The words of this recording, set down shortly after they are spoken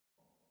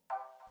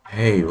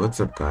Hey, what's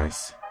up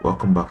guys?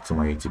 Welcome back to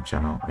my YouTube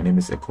channel. My name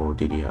is Eko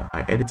Didia.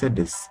 I edited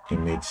this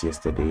image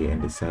yesterday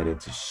and decided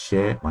to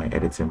share my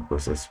editing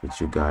process with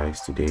you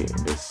guys today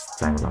in this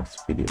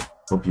time-lapse video.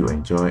 Hope you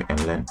enjoy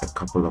and learn a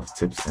couple of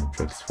tips and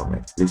tricks from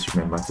it. Please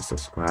remember to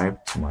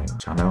subscribe to my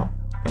channel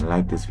and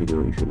like this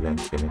video if you learned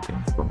anything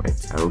from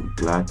it. I will be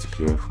glad to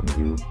hear from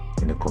you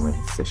in the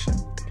comment section.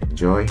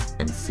 Enjoy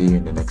and see you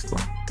in the next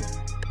one.